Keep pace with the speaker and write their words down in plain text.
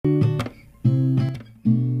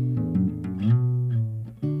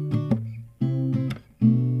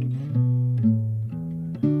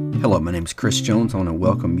my name is Chris Jones. I want to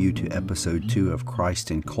welcome you to episode 2 of Christ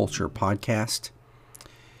and Culture podcast.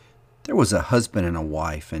 There was a husband and a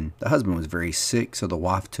wife, and the husband was very sick, so the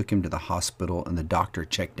wife took him to the hospital and the doctor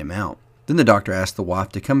checked him out. Then the doctor asked the wife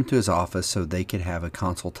to come to his office so they could have a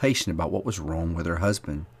consultation about what was wrong with her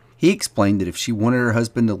husband. He explained that if she wanted her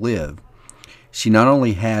husband to live, she not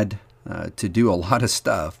only had to do a lot of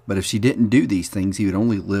stuff, but if she didn't do these things, he would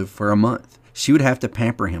only live for a month. She would have to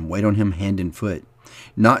pamper him, wait on him hand and foot,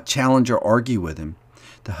 not challenge or argue with him.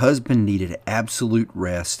 The husband needed absolute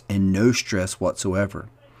rest and no stress whatsoever.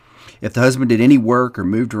 If the husband did any work or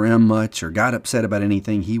moved around much or got upset about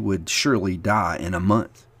anything, he would surely die in a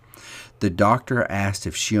month. The doctor asked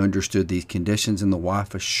if she understood these conditions, and the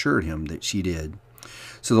wife assured him that she did.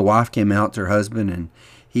 So the wife came out to her husband, and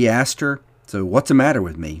he asked her, "So what's the matter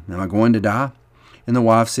with me? Am I going to die?" And the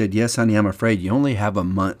wife said, "Yes, honey, I'm afraid you only have a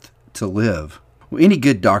month to live." Well, any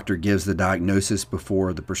good doctor gives the diagnosis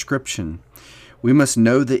before the prescription. We must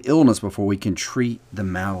know the illness before we can treat the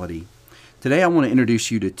malady. Today I want to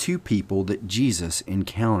introduce you to two people that Jesus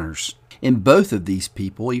encounters. And both of these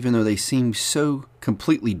people, even though they seem so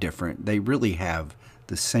completely different, they really have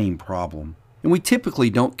the same problem. And we typically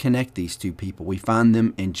don't connect these two people. We find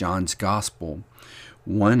them in John's Gospel.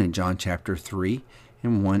 One in John chapter 3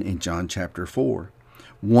 and one in John chapter 4.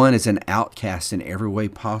 One is an outcast in every way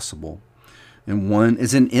possible, and one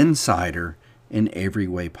is an insider in every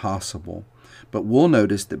way possible. But we'll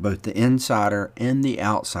notice that both the insider and the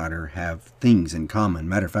outsider have things in common.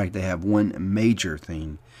 Matter of fact, they have one major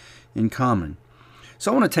thing in common.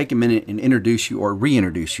 So I want to take a minute and introduce you or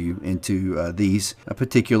reintroduce you into these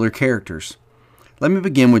particular characters. Let me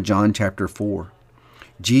begin with John chapter 4.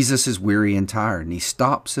 Jesus is weary and tired, and he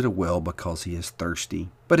stops at a well because he is thirsty.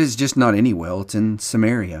 But it's just not any well, it's in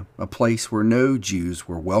Samaria, a place where no Jews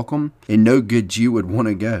were welcome and no good Jew would want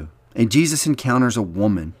to go. And Jesus encounters a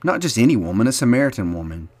woman, not just any woman, a Samaritan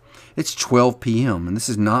woman. It's 12 p.m., and this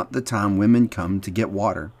is not the time women come to get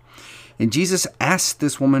water. And Jesus asks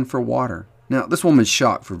this woman for water. Now, this woman's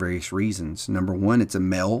shocked for various reasons. Number one, it's a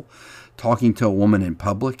male talking to a woman in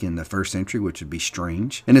public in the first century, which would be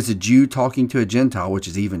strange. And it's a Jew talking to a Gentile, which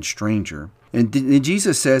is even stranger. And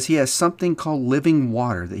Jesus says he has something called living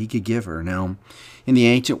water that he could give her. Now, in the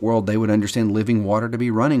ancient world, they would understand living water to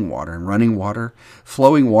be running water. And running water,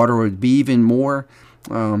 flowing water would be even more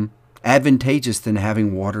advantageous than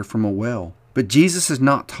having water from a well. But Jesus is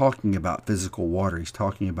not talking about physical water. He's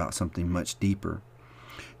talking about something much deeper.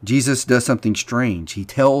 Jesus does something strange. He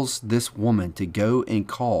tells this woman to go and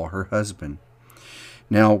call her husband.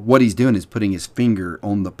 Now, what he's doing is putting his finger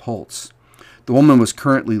on the pulse. The woman was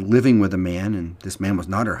currently living with a man, and this man was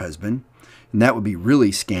not her husband. And that would be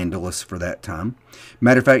really scandalous for that time.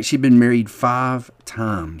 Matter of fact, she'd been married 5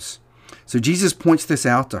 times. So Jesus points this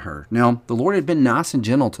out to her. Now, the Lord had been nice and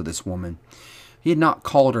gentle to this woman. He had not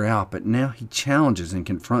called her out, but now he challenges and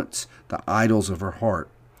confronts the idols of her heart.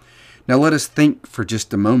 Now let us think for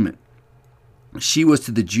just a moment. She was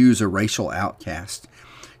to the Jews a racial outcast.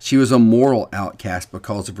 She was a moral outcast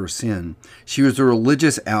because of her sin. She was a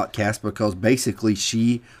religious outcast because basically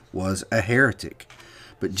she was a heretic.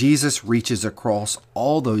 But Jesus reaches across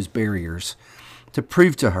all those barriers to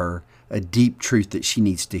prove to her a deep truth that she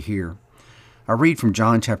needs to hear. I read from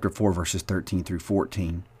John chapter 4, verses 13 through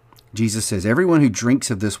 14. Jesus says, "Everyone who drinks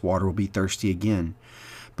of this water will be thirsty again.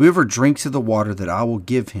 But whoever drinks of the water that I will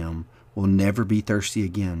give him will never be thirsty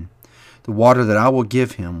again. The water that I will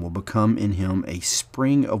give him will become in him a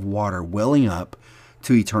spring of water welling up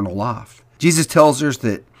to eternal life." Jesus tells us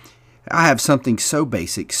that I have something so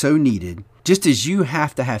basic, so needed. Just as you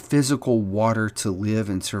have to have physical water to live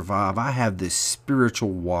and survive, I have this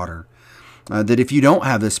spiritual water. That if you don't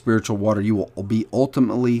have this spiritual water, you will be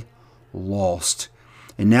ultimately lost.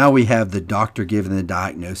 And now we have the doctor giving the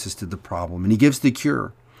diagnosis to the problem, and he gives the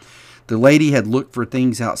cure. The lady had looked for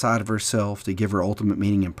things outside of herself to give her ultimate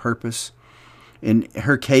meaning and purpose. In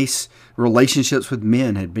her case, relationships with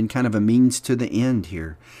men had been kind of a means to the end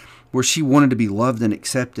here, where she wanted to be loved and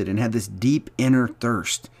accepted and had this deep inner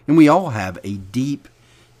thirst. And we all have a deep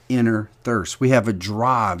inner thirst. We have a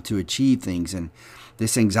drive to achieve things, and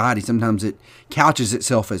this anxiety, sometimes it couches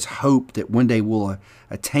itself as hope that one day we'll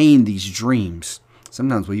attain these dreams.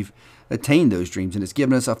 Sometimes we've attained those dreams, and it's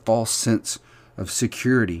given us a false sense of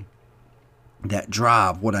security. That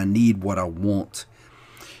drive, what I need, what I want.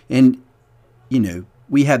 And,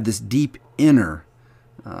 we have this deep inner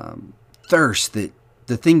thirst that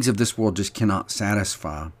the things of this world just cannot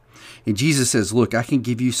satisfy. And Jesus says, look, I can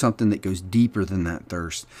give you something that goes deeper than that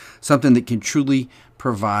thirst, something that can truly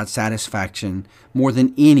provide satisfaction more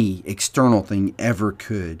than any external thing ever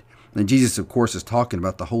could. And Jesus, of course, is talking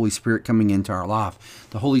about the Holy Spirit coming into our life,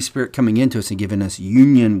 the Holy Spirit coming into us and giving us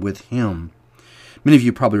union with Him. Many of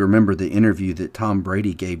you probably remember the interview that Tom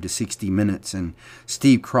Brady gave to 60 Minutes, and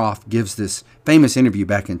Steve Kroft gives this famous interview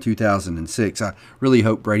back in 2006. I really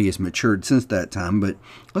hope Brady has matured since that time, but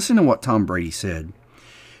listen to what Tom Brady said.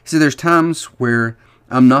 He said, "There's times where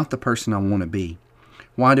I'm not the person I want to be.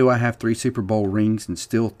 Why do I have 3 Super Bowl rings and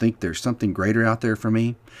still think there's something greater out there for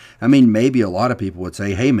me? I mean, maybe a lot of people would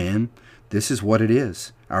say, hey man, this is what it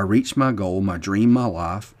is. I reached my goal, my dream, my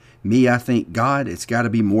life. Me, I think, God, it's got to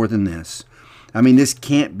be more than this. I mean, this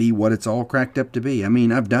can't be what it's all cracked up to be. I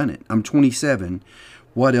mean, I've done it. I'm 27.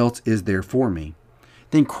 What else is there for me?"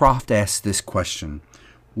 Then Kroft asks this question,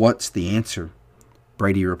 "What's the answer?"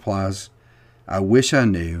 Brady replies, "I wish I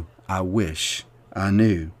knew. I wish I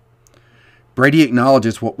knew." Brady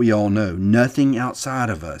acknowledges what we all know. Nothing outside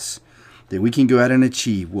of us that we can go out and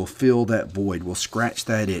achieve will fill that void, will scratch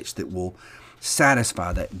that itch, that will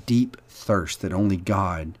satisfy that deep thirst that only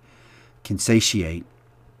God can satiate.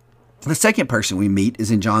 The second person we meet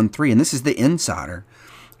is in John 3, and this is the insider,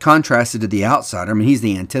 contrasted to the outsider. I mean, he's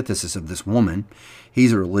the antithesis of this woman.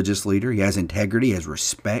 He's a religious leader. He has integrity, he has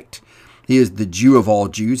respect. He is the Jew of all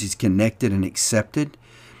Jews. He's connected and accepted.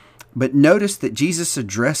 But notice that Jesus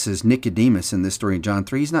addresses Nicodemus in this story in John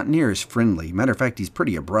 3. He's not near as friendly. Matter of fact, he's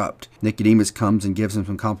pretty abrupt. Nicodemus comes and gives him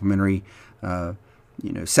some complimentary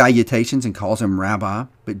salutations and calls him rabbi.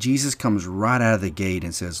 But Jesus comes right out of the gate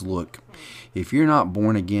and says, look, if you're not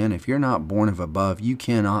born again, if you're not born of above, you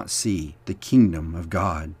cannot see the kingdom of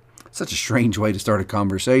God. Such a strange way to start a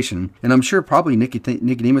conversation. And I'm sure probably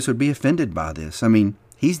Nicodemus would be offended by this. I mean,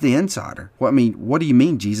 he's the insider. What do you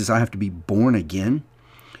mean, Jesus, I have to be born again?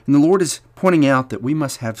 And the Lord is pointing out that we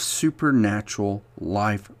must have supernatural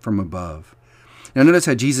life from above. Now notice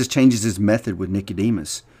how Jesus changes his method with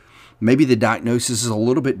Nicodemus. Maybe the diagnosis is a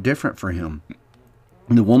little bit different for him.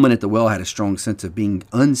 The woman at the well had a strong sense of being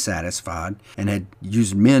unsatisfied and had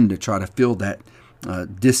used men to try to fill that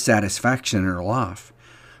dissatisfaction in her life.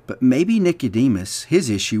 But maybe Nicodemus, his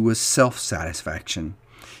issue was self-satisfaction.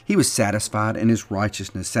 He was satisfied in his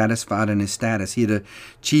righteousness, satisfied in his status. He had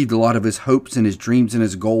achieved a lot of his hopes and his dreams and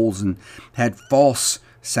his goals and had false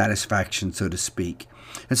satisfaction, so to speak.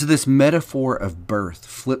 And so this metaphor of birth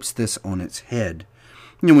flips this on its head.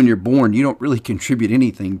 When you're born, you don't really contribute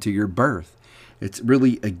anything to your birth. It's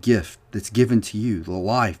really a gift that's given to you, the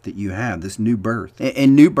life that you have, this new birth.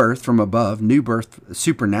 And new birth from above, new birth,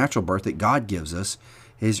 supernatural birth that God gives us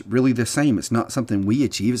is really the same. It's not something we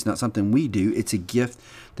achieve. It's not something we do. It's a gift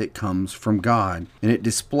that comes from God. And it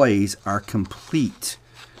displays our complete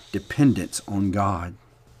dependence on God.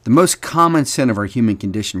 The most common sin of our human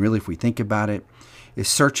condition, really, if we think about it, is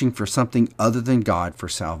searching for something other than God for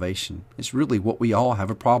salvation. It's really what we all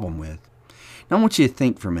have a problem with. Now I want you to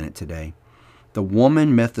think for a minute today. The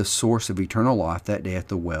woman met the source of eternal life that day at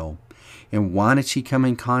the well. And why did she come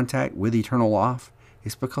in contact with eternal life?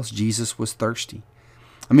 It's because Jesus was thirsty.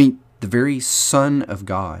 The very Son of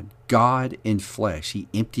God, God in flesh, he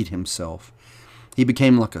emptied himself. He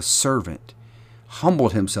became like a servant,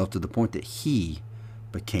 humbled himself to the point that he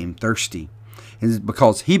became thirsty. And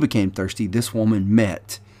because he became thirsty, this woman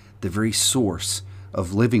met the very source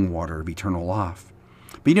of living water, of eternal life.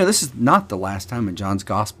 But this is not the last time in John's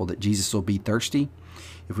gospel that Jesus will be thirsty.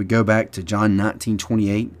 If we go back to John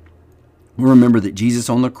 19:28, we remember that Jesus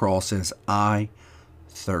on the cross says, I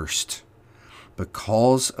thirst.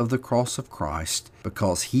 Because of the cross of Christ,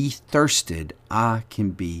 because he thirsted, I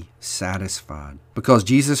can be satisfied. Because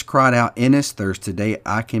Jesus cried out in his thirst, today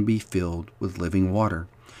I can be filled with living water.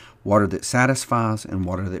 Water that satisfies and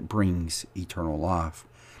water that brings eternal life.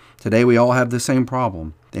 Today we all have the same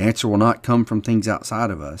problem. The answer will not come from things outside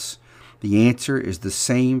of us. The answer is the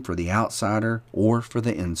same for the outsider or for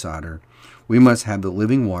the insider. We must have the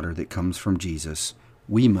living water that comes from Jesus.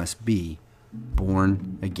 We must be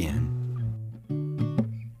born again.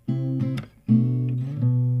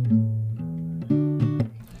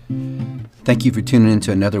 Thank you for tuning in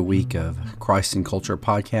to another week of Christ and Culture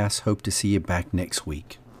Podcast. Hope to see you back next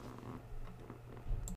week.